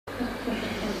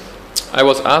I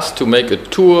was asked to make a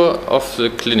tour of the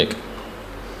clinic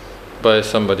by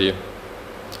somebody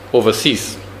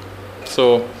overseas.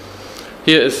 So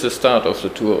here is the start of the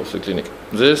tour of the clinic.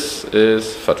 This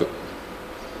is Fatou.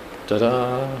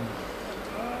 Ta-da!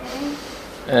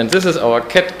 And this is our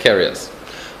cat carriers.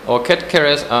 Our cat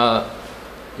carriers are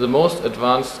the most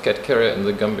advanced cat carrier in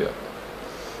the Gambia.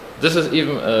 This is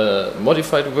even a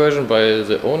modified version by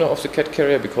the owner of the cat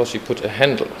carrier because she put a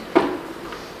handle.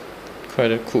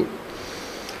 Quite cool.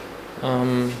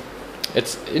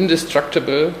 It's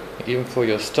indestructible even for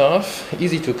your staff,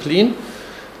 easy to clean,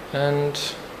 and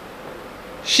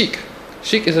chic.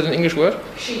 Chic, is it an English word?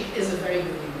 Chic is a very good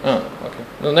English. Ah, okay.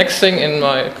 The next thing in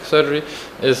my surgery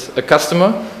is a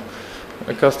customer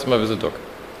with a dog.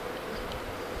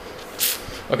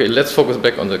 Okay, let's focus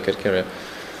back on the cat carrier.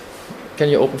 Can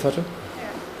you open, Fatou?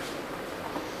 Yeah.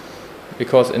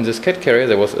 Because in this cat carrier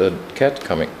there was a cat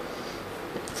coming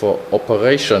for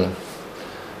operation.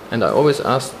 And I always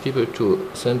ask people to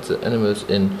send the animals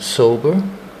in sober,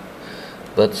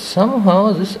 but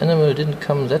somehow this animal didn't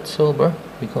come that sober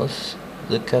because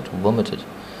the cat vomited,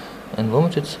 and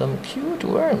vomited some cute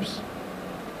worms.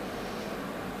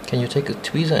 Can you take a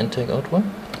tweezer and take out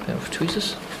one pair of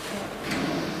tweezers?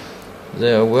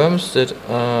 They are worms that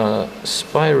are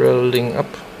spiraling up.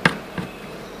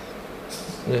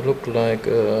 They look like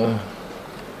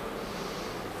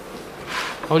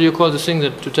how do you call the thing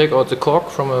that to take out the cork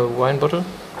from a wine bottle?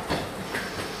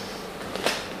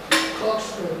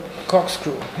 Corkscrew.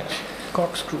 Corkscrew, yes.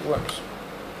 Corkscrew worms.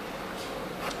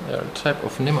 They are a type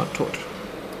of nematode.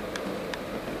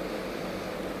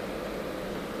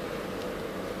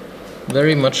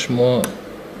 Very much more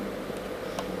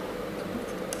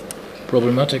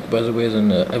problematic, by the way, than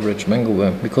the average mango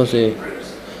worm, because they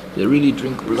really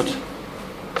drink blood,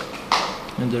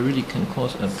 and they really can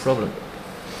cause a problem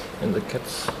in the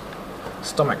cat's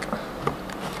stomach.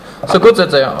 So good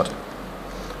that they are out.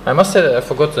 I must say that I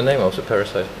forgot the name of the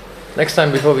parasite. Next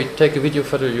time before we take a video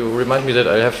photo, you remind me that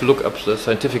I have to look up the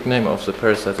scientific name of the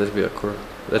parasite that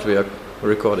we are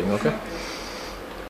recording, okay?